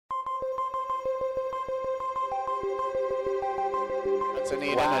It's a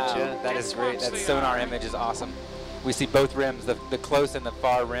neat Wow, image, yeah. that is great. That sonar image is awesome. We see both rims, the close and the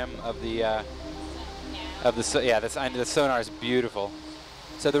far rim of the the sonar is beautiful.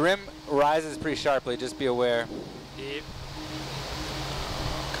 So the rim rises pretty sharply. Just be aware. Deep.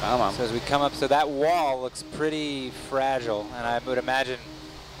 Come on. So as we come up, so that wall looks pretty fragile, and I would imagine,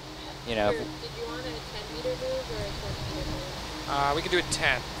 you know. Did you want a 10-meter move or a 20-meter move? We can do a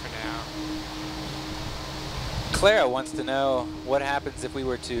 10 for now. Clara wants to know what happens if we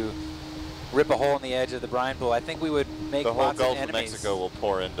were to rip a hole in the edge of the brine pool. I think we would make The whole lots Gulf of of enemies. Mexico will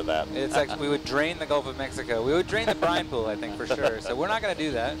pour into that. It's like we would drain the Gulf of Mexico. We would drain the brine pool, I think, for sure. So we're not going to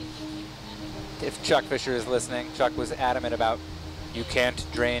do that. If Chuck Fisher is listening, Chuck was adamant about you can't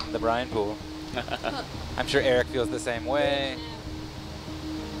drain the brine pool. I'm sure Eric feels the same way.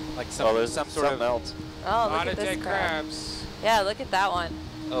 Like some there's sort something of else. Oh, A look lot at of this dead crab. crabs. Yeah, look at that one.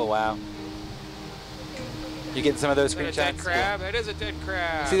 Oh wow. You getting some of those Is that a screenshots? dead crab? That is a dead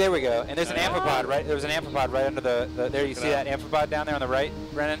crab. See, there we go. And there's an amphipod, right? There was an amphipod right under the there. You see that amphipod down there on the right,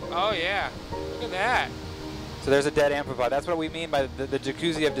 Brennan? Oh yeah. Look at that. So there's a dead amphipod. That's what we mean by the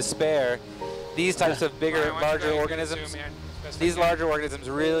jacuzzi of despair. These types of bigger, Brian, why don't you larger go ahead and organisms, zoom in as best I these can. larger organisms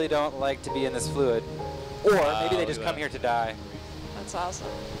really don't like to be in this fluid. Or maybe they just come here to die. That's awesome.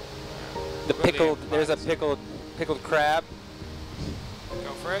 The Go to the pickled, there's a amphipods. pickled crab.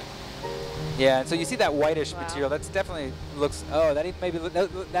 Go for it. Yeah, and so you see that whitish Wow. material. That's definitely looks. Oh, that even maybe that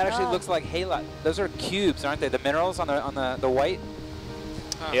actually Oh. looks like halite. Those are cubes, aren't they? The minerals on the white.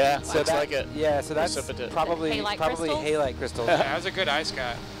 Oh. Yeah, So looks that, like it. yeah, so that's Precipitate. probably Halite probably crystals? halite crystals. Yeah, that was a good eye,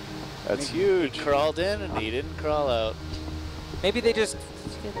 Scott. That's He huge. crawled in and he didn't crawl out. Maybe they just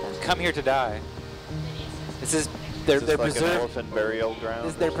Get that. come here to die. This is they're This is like an preserved. elephant burial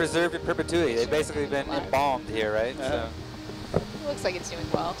ground. They're preserved in perpetuity. They've basically been embalmed here, right? So. It looks like it's doing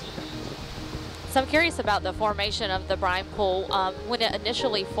well. So I'm curious about the formation of the brine pool. When it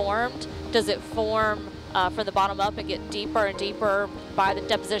initially formed, does it form from the bottom up and get deeper and deeper by the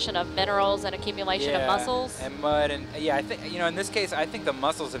deposition of minerals and accumulation of mussels? And mud, and yeah, I think, you know, in this case, I think the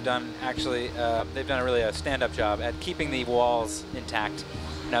mussels have done actually, they've done a stand-up job at keeping the walls intact.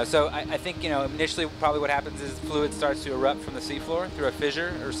 You know, so I think, you know, initially probably what happens is fluid starts to erupt from the seafloor through a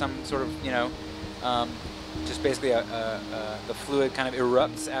fissure or some sort of, you know, just basically the fluid kind of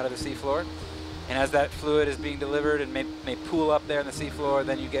erupts out of the seafloor. And as that fluid is being delivered and may pool up there in the seafloor,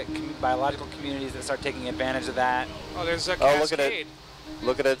 then you get biological communities that start taking advantage of that. Oh, there's a Oh, cascade. look at it.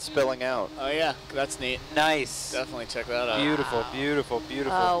 Look at it spilling out. Oh yeah, that's neat. Nice. Definitely check that out. Beautiful, beautiful,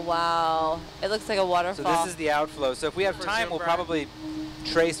 beautiful. Oh, wow. It looks like a So waterfall. this is the outflow. So if we have time, we'll probably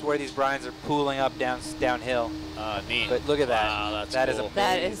trace where these brines are pooling up downhill. Neat. But look at that. Wow, that's That is cool.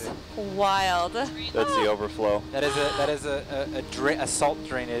 That is wild. That's the overflow. That is a salt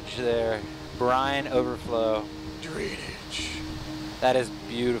drainage there. Brine overflow. Drainage. That is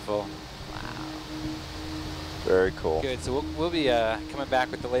beautiful. Very cool. Good. So we'll be coming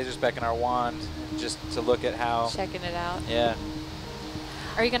back with the laser spec and our wand just to look at how. Checking it out. Yeah.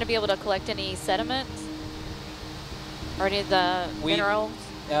 Are you going to be able to collect any sediment or any of the minerals?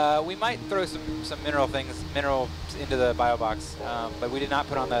 We might throw some minerals into the bio box, but we did not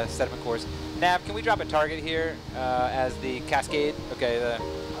put on the sediment cores. Nav, can we drop a target here as the cascade? Okay, the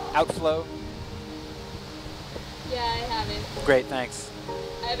outflow. Yeah, I have it. Great, thanks.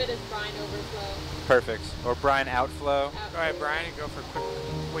 I have it as brine overflow. Perfect. Or brine outflow. All right, Brian, go for a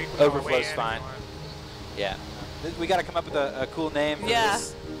quick wait. Overflow's fine. Yeah. We got to come up with a cool name for Yeah,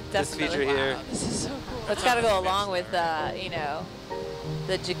 this definitely. feature here. This is so cool. It's got to go along with, you know,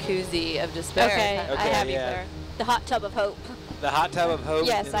 the jacuzzi of despair. Okay, I Okay, have yeah. either. The hot tub of hope. The hot tub of hope.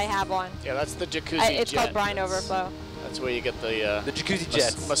 Yes, is I have one. Yeah, that's the jacuzzi It's jet. called brine That's- overflow. That's where you get the the jacuzzi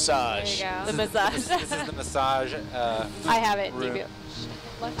jets. There massage. you go. The massage. This is the massage. I have it. room. DB.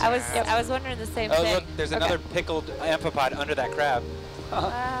 I was wondering the same Oh, thing. look, there's another pickled amphipod under that crab.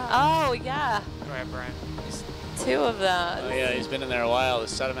 Oh, yeah. Go ahead, Brian. Two of them. Oh yeah, he's been in there a while.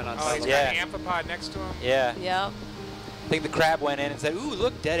 There's sediment on Oh, top he's of got it. an amphipod next to him. Yeah. Yep. I think the crab went in and said, "Ooh,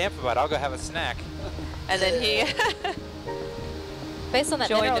 look, dead amphipod. I'll go have a snack." And then he. Based on that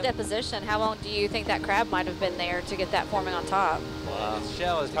Joined mineral him. deposition, how long do you think that crab might have been there to get that forming on top? Its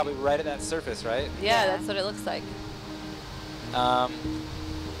shell is probably right at that surface, right? Yeah, that's what it looks like.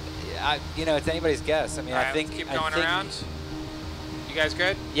 You know, it's anybody's guess. I mean, All right, I think. let's keep I going think- around. You guys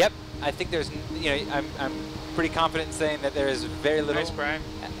good? Yep. I think there's, you know, I'm pretty confident in saying that there is very little, Nice, Brian.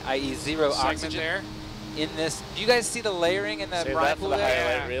 i.e., zero Segment oxygen there. in this. Do you guys see the layering in the Save brine that for pool the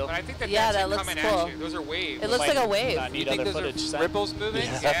there? highlight reel. But I think that Yeah, that's that it looks coming cool. at you. Those are waves. It looks like a wave. Not You need think other those footage. are Sam. ripples moving?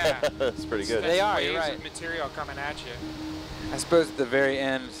 Yeah. That's pretty good. They are, Waves you're right. of material coming at you. I suppose at the very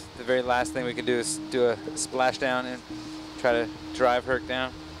end, the very last thing we can do is do a splashdown and try to drive Herc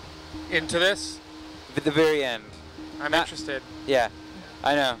down. Into this? At the very end. I'm Not- interested. Yeah,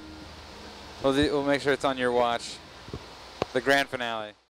 I know. We'll make sure it's on your watch. The grand finale.